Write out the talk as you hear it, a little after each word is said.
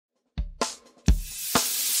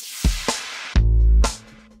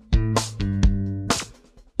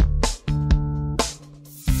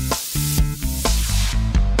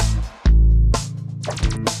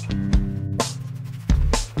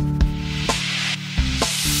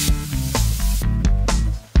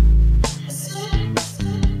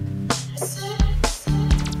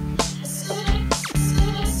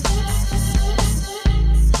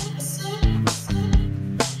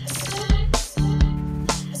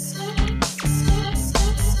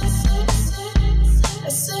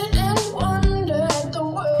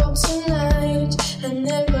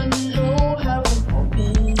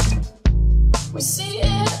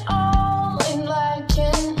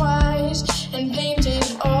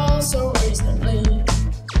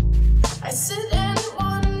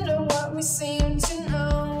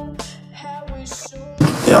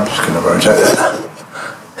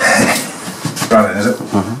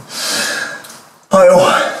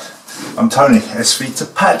I'm Tony, SV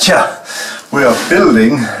Tapatya. We are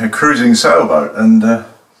building a cruising sailboat and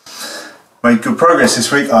made good progress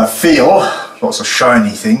this week, I feel. Lots of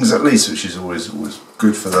shiny things at least, which is always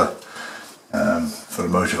good for the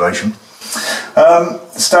motivation.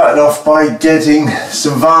 Started off by getting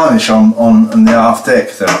some varnish on the aft deck,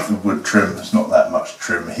 the wood trim. There's not that much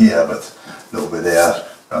trim here, but a little bit there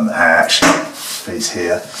on the hatch piece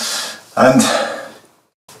here. And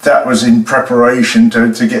that was in preparation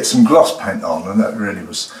to get some gloss paint on, and that really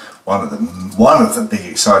was one of the big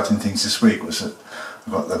exciting things this week. Was that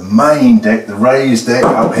I've got the main deck, the raised deck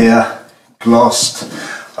up here, glossed.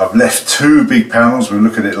 I've left two big panels, we'll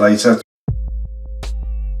look at it later.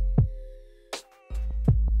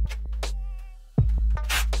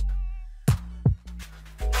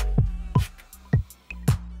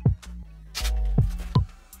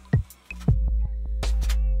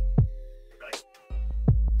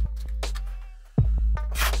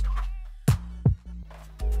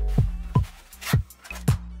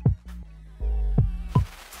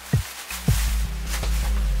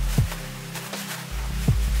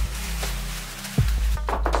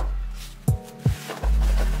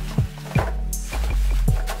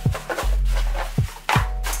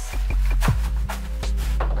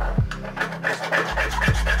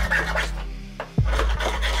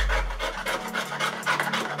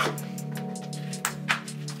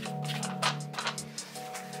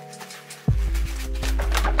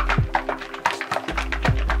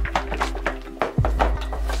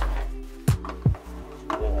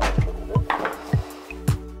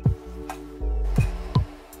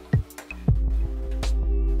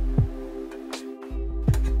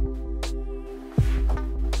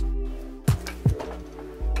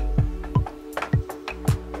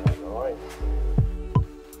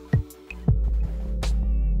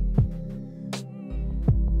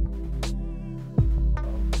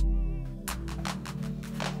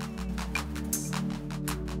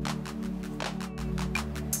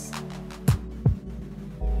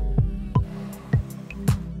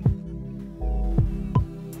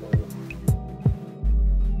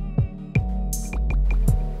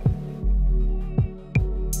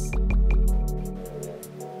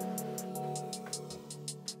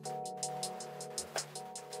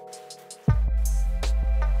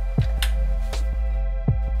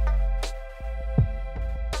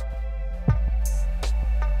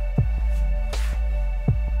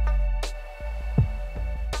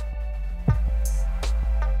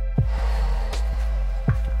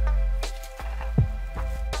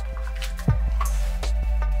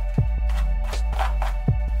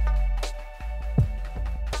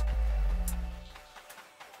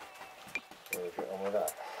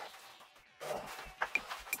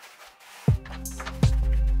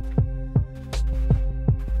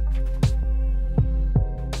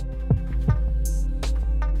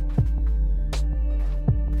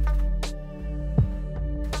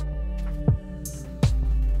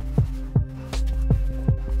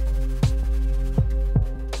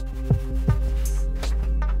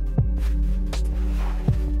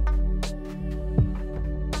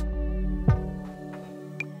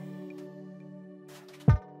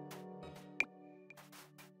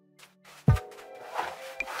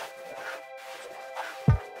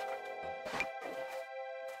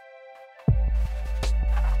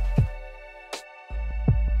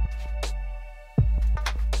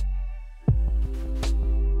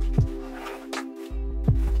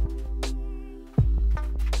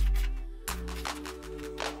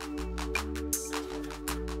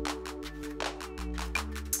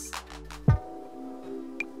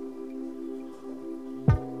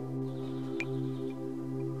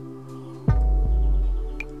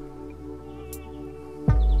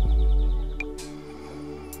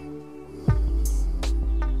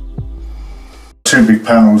 Two big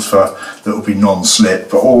panels that will be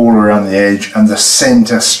non-slip, but all around the edge, and the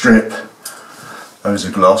centre strip, those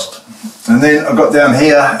are glossed. And then I got down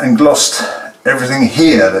here and glossed everything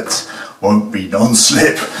here that won't be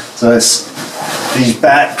non-slip. So it's these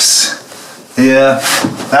backs here,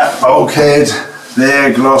 that bulkhead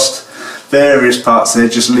there, glossed various parts there,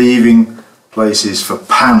 just leaving places for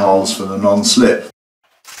panels for the non-slip.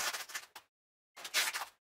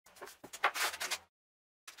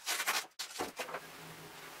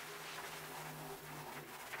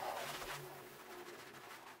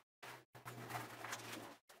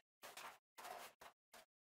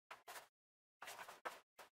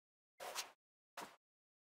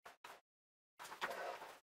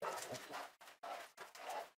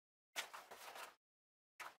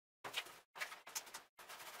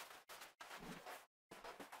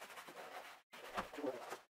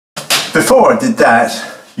 Before I did that,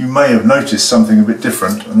 you may have noticed something a bit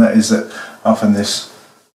different, and that is that up in this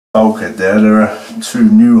bulkhead there are 2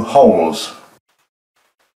 new holes.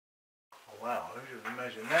 Oh, wow, who should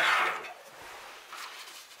imagine that?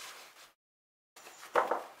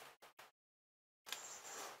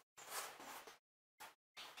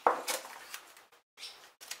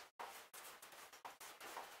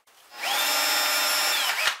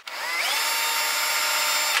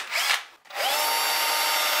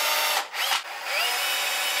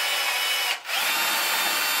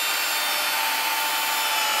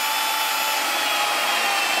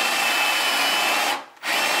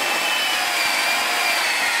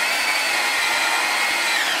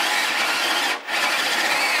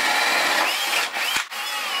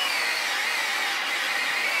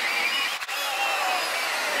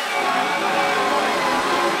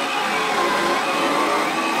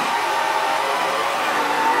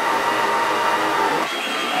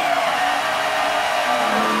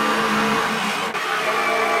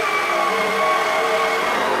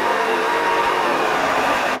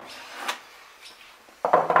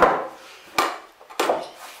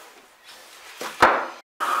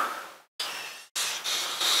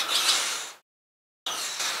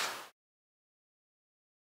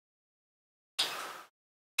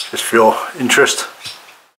 Just for your interest.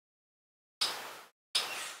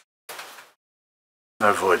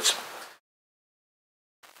 No voids.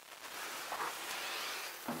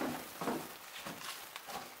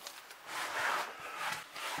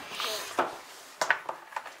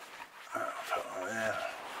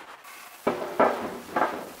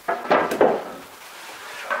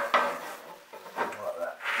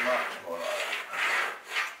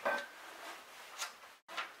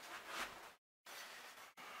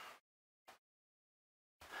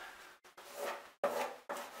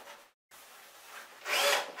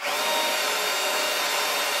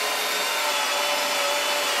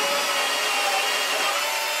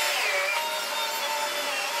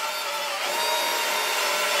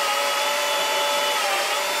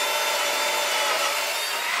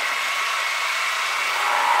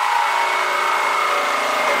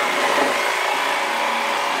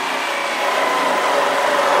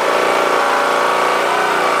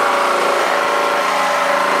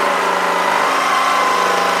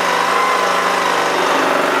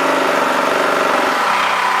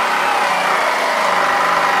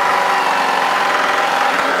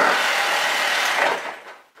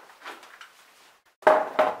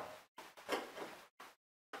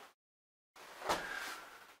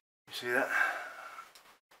 See that?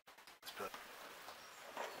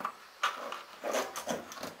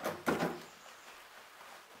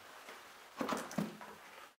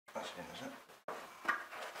 That's in, is it?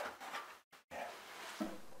 Yeah.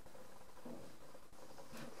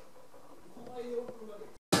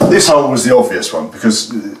 This hole was the obvious one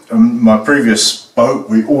because my previous boat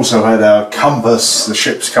we also had our compass, the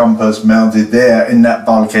ship's compass, mounted there in that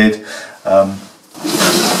bulkhead.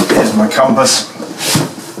 Here's my compass.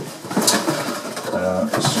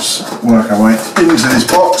 Let's just work our way into this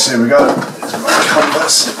box. Here we go. There's my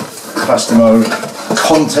compass. Plastimo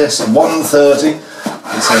Contest 130.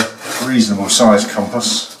 It's a reasonable size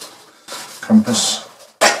compass.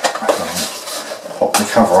 Pop the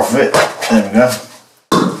cover off it. There we go.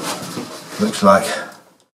 Looks like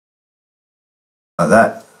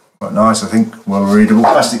that. Quite nice, I think. Well readable.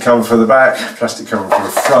 Plastic cover for the back. Plastic cover for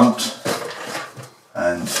the front.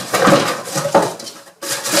 And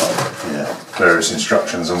various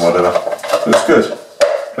instructions and whatever. Looks good.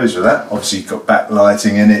 Pleased with that. Obviously you've got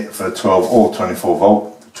backlighting in it for 12 or 24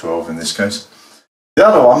 volt, 12 in this case. The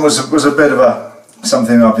other one was a bit of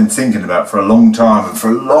something I've been thinking about for a long time, and for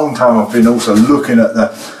a long time I've been also looking at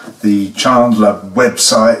the Chandler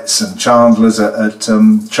websites and Chandlers at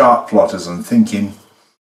chart plotters and thinking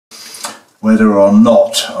whether or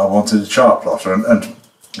not I wanted a chart plotter, and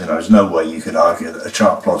you know, there's no way you could argue that a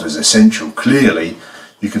chart plotter is essential. Clearly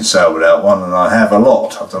you can sail without one, and I have a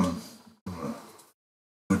lot. I've done a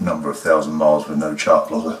good number of thousand miles with no chart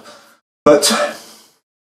plotter. But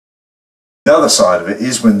the other side of it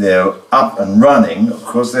is when they're up and running, of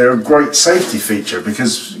course, they're a great safety feature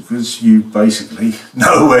because you basically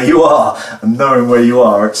know where you are, and knowing where you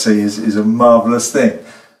are at sea is a marvellous thing.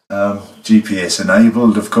 GPS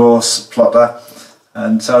enabled, of course, plotter,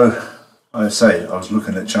 and so I say I was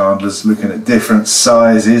looking at Chandlers, looking at different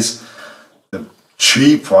sizes.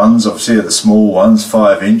 Cheap ones obviously are the small ones,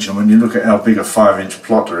 5-inch, and when you look at how big a 5-inch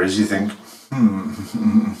plotter is, you think, I'm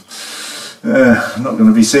not going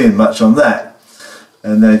to be seeing much on that.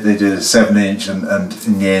 And they did a 7-inch, and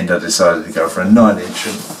in the end I decided to go for a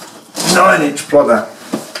 9-inch plotter.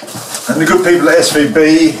 And the good people at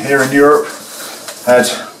SVB here in Europe had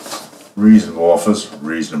reasonable offers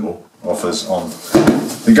on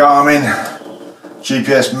the Garmin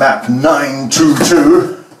GPS Map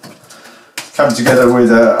 922, come together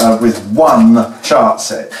with one chart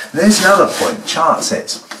set. There's another point, chart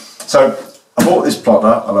sets. So I bought this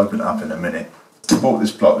plotter, I'll open it up in a minute. I bought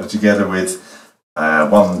this plotter together with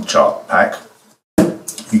one chart pack.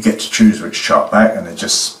 You get to choose which chart pack, and I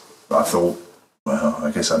thought, well,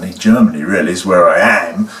 I guess I need Germany really, is where I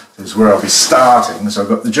am, is where I'll be starting, so I've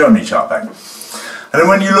got the Germany chart pack. And then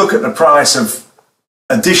when you look at the price of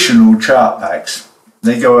additional chart packs,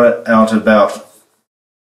 they go out about,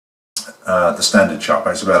 the standard chart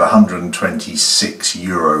pack is about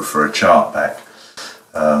 €126 for a chart pack,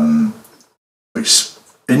 which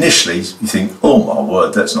initially you think, oh my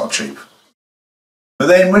word, that's not cheap. But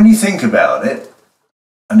then when you think about it,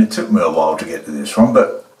 and it took me a while to get to this one,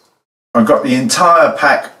 but I got the entire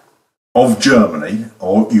pack of Germany,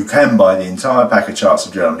 or you can buy the entire pack of charts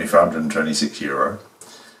of Germany for €126.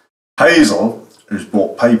 Hazel, who's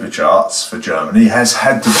bought paper charts for Germany, has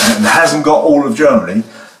had to, and hasn't got all of Germany.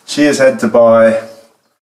 She has had to buy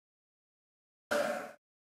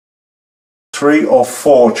 3 or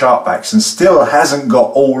 4 chart packs and still hasn't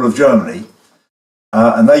got all of Germany.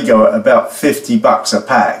 And they go at about $50 a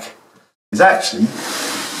pack. It's actually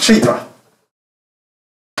cheaper.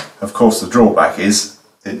 Of course, the drawback is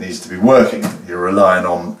it needs to be working. You're relying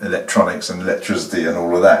on electronics and electricity and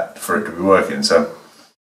all of that for it to be working. So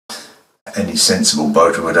any sensible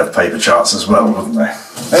boater would have paper charts as well, wouldn't they?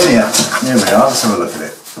 Anyhow, here we are. Let's have a look at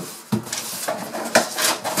it.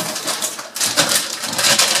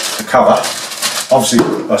 The cover. Obviously,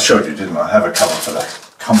 I showed you, didn't I? I have a cover for the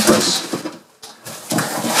compass.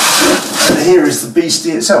 And here is the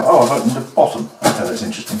beastie itself. Oh, I've opened the bottom. Okay, that's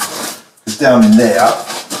interesting. Because down in there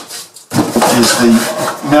is the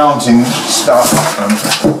mounting stuff.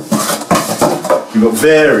 You've got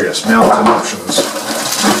various mounting options.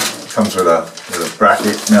 It comes with a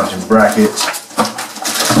bracket, mounting bracket.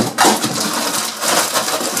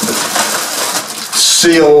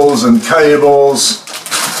 Seals and cables.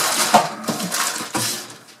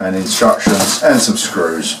 And instructions and some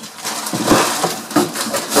screws.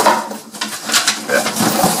 Yeah,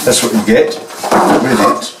 that's what you get with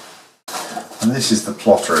it. And this is the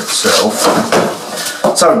plotter itself.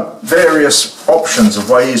 So various options of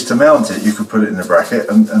ways to mount it. You could put it in a bracket,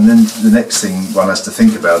 and then the next thing one has to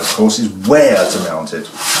think about, of course, is where to mount it.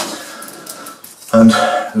 And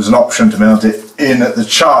there's an option to mount it in at the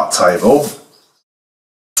chart table,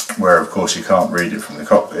 where of course you can't read it from the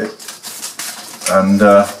cockpit. And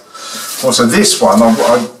also this one,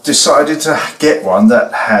 I decided to get one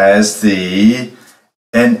that has the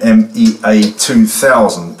NMEA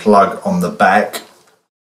 2000 plug on the back.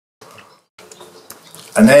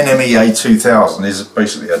 An NMEA 2000 is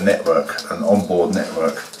basically a network, an onboard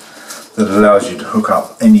network, that allows you to hook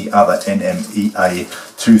up any other NMEA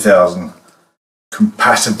 2000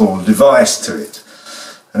 compatible device to it.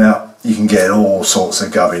 Now, you can get all sorts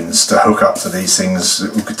of gubbins to hook up to these things.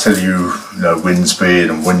 It could tell you, wind speed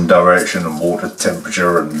and wind direction and water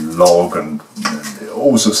temperature and log and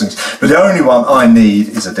all sorts of things. But the only one I need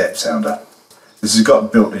is a depth sounder. This has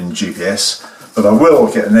got built-in GPS, but I will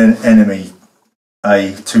get an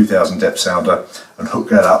NMEA 2000 depth sounder and hook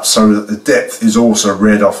that up so that the depth is also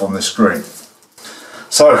read off on the screen.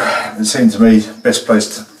 So it seemed to me best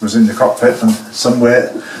placed was in the cockpit and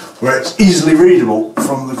somewhere where it's easily readable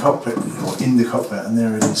from the cockpit, or in the cockpit, and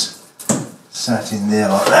there it is, sat in there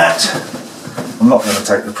like that. I'm not going to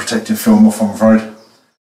take the protective film off, I'm afraid.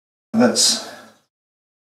 That's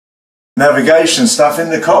navigation stuff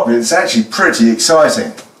in the cockpit. It's actually pretty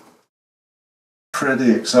exciting.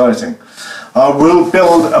 Pretty exciting. I will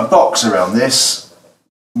build a box around this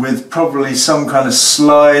with probably some kind of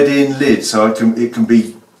slide-in lid, so it can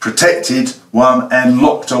be protected, and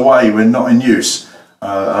locked away when not in use.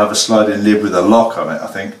 I have a slide-in lid with a lock on it, I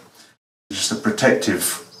think. It's just a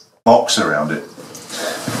protective box around it.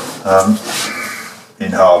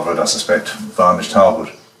 In hardwood, I suspect, varnished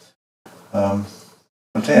hardwood.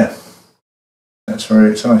 But yeah, that's very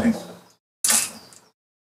exciting.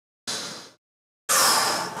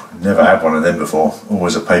 Never had one of them before.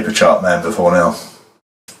 Always a paper chart man before now.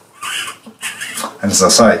 And as I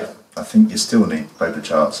say, I think you still need paper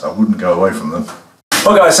charts. I wouldn't go away from them.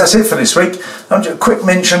 Well guys, that's it for this week. Just a quick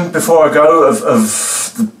mention before I go of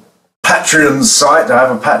the Patreon site. I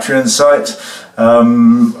have a Patreon site.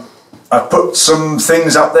 I've put some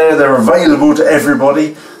things up there. They're available to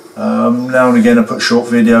everybody. Now and again I put short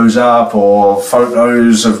videos up or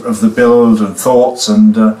photos of the build and thoughts,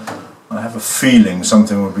 and I have a feeling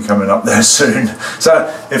something will be coming up there soon. So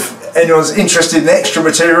if anyone's interested in extra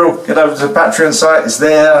material, get over to the Patreon site. It's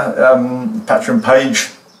there, Patreon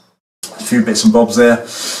page. A few bits and bobs there.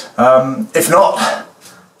 If not,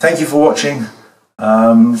 thank you for watching.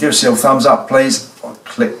 Give us your thumbs up, please.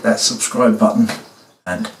 Click that subscribe button,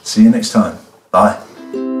 and see you next time. Bye.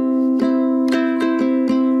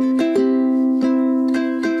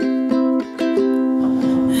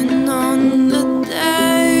 And on the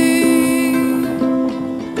day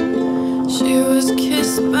she was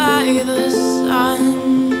kissed by the sun,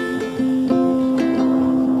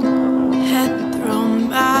 head thrown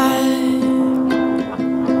back,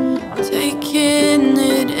 taking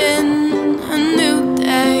it in. A new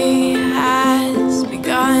day has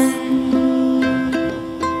begun.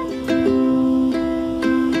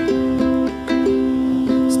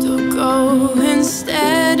 Still going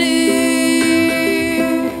steady.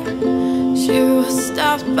 She was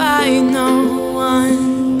stopped by no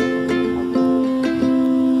one.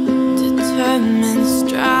 Determined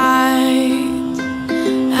stride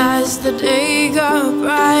as the day got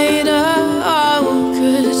brighter.